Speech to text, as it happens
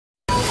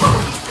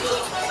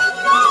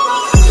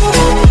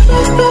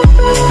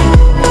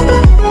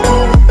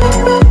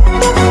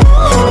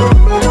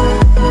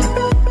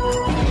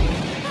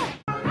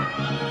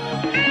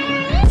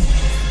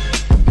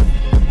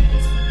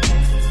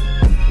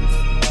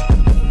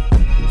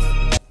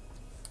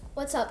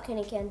What's up,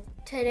 Kenny Ken?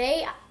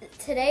 Today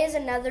is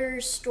another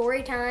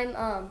story time.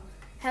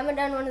 Haven't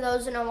done one of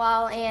those in a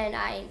while, and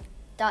I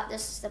thought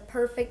this is the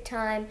perfect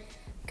time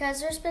because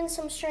there's been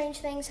some strange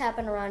things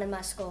happen around in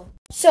my school.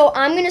 So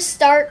I'm gonna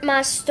start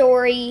my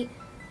story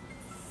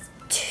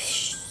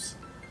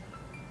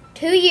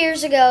 2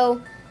 years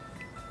ago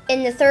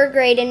in the 3rd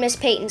grade in Miss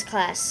Peyton's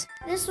class.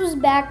 This was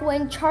back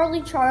when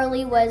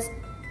Charlie was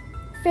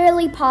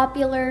fairly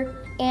popular,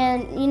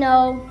 and me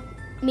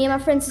and my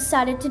friends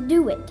decided to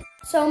do it.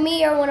 So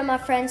me or one of my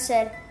friends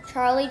said,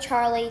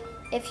 Charlie,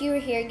 if you were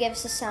here, give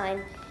us a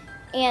sign.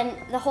 And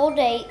the whole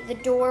day, the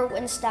door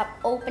wouldn't stop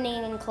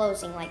opening and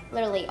closing. Like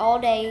literally all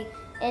day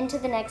into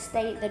the next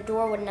day, the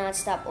door would not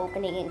stop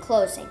opening and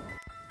closing.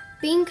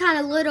 Being kind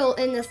of little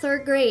in the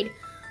 3rd grade,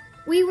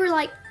 we were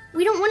like,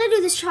 we don't want to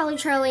do this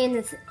Charlie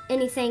and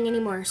anything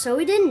anymore. So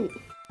we didn't.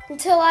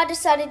 Until I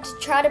decided to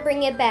try to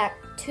bring it back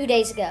 2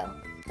 days ago.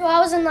 So I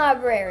was in the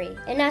library,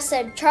 and I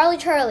said,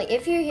 Charlie,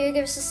 if you're here,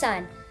 give us a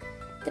sign.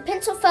 The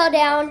pencil fell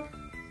down.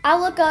 I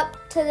look up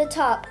to the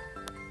top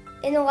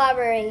in the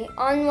library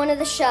on one of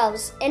the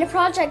shelves, and a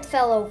project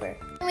fell over.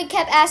 And we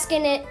kept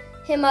asking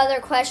him other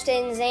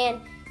questions,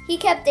 and he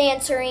kept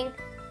answering.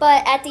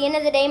 But at the end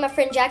of the day, my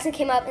friend Jackson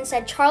came up and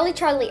said,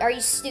 Charlie, are you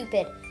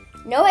stupid?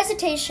 No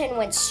hesitation,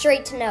 went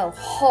straight to no,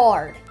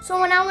 hard. So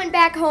when I went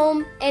back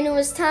home and it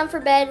was time for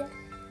bed,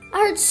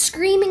 I heard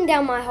screaming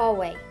down my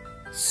hallway.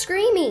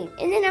 Screaming,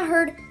 and then I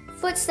heard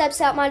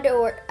footsteps outside my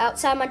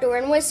door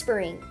and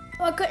whispering.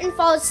 So I couldn't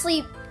fall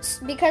asleep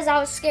because I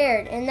was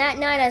scared, and that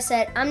night I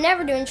said, I'm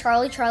never doing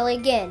Charlie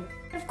again.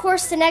 Of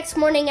course, the next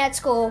morning at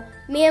school,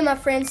 me and my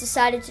friends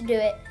decided to do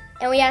it,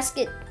 and we asked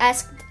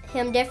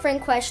him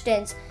different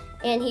questions,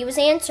 and he was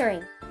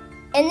answering.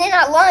 And then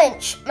at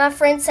lunch, my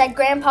friend said,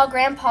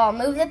 Grandpa,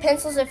 move the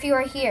pencils if you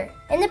are here.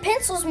 And the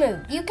pencils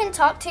moved. You can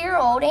talk to your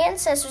old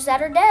ancestors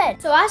that are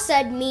dead. So I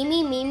said,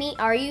 Mimi,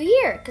 are you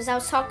here? Because I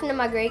was talking to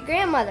my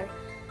great-grandmother.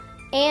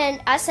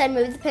 And I said,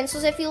 move the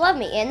pencils if you love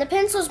me. And the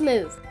pencils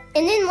moved.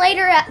 And then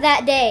later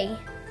that day,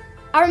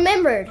 I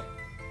remembered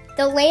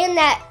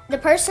the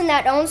person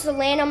that owns the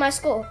land on my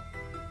school.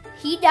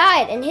 He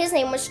died, and his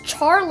name was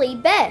Charlie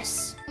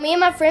Bess. Me and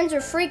my friends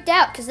were freaked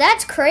out because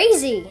that's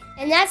crazy.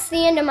 And that's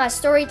the end of my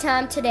story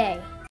time today.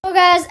 So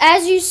guys,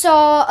 as you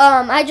saw,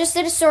 I just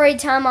did a story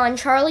time on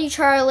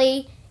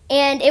Charlie,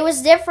 and it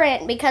was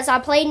different because I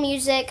played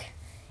music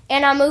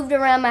and I moved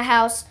around my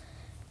house.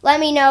 Let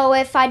me know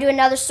if I do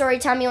another story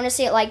time you want to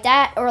see it like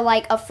that or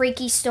like a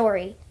freaky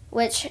story,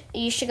 which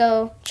you should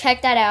go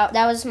check that out.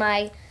 That was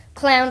my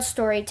clown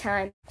story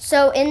time.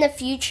 So in the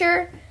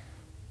future,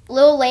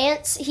 Lil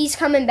Lance, he's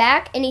coming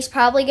back, and he's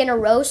probably going to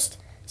roast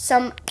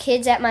some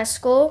kids at my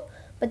school.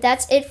 But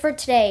that's it for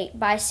today.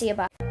 Bye. See you.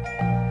 Bye.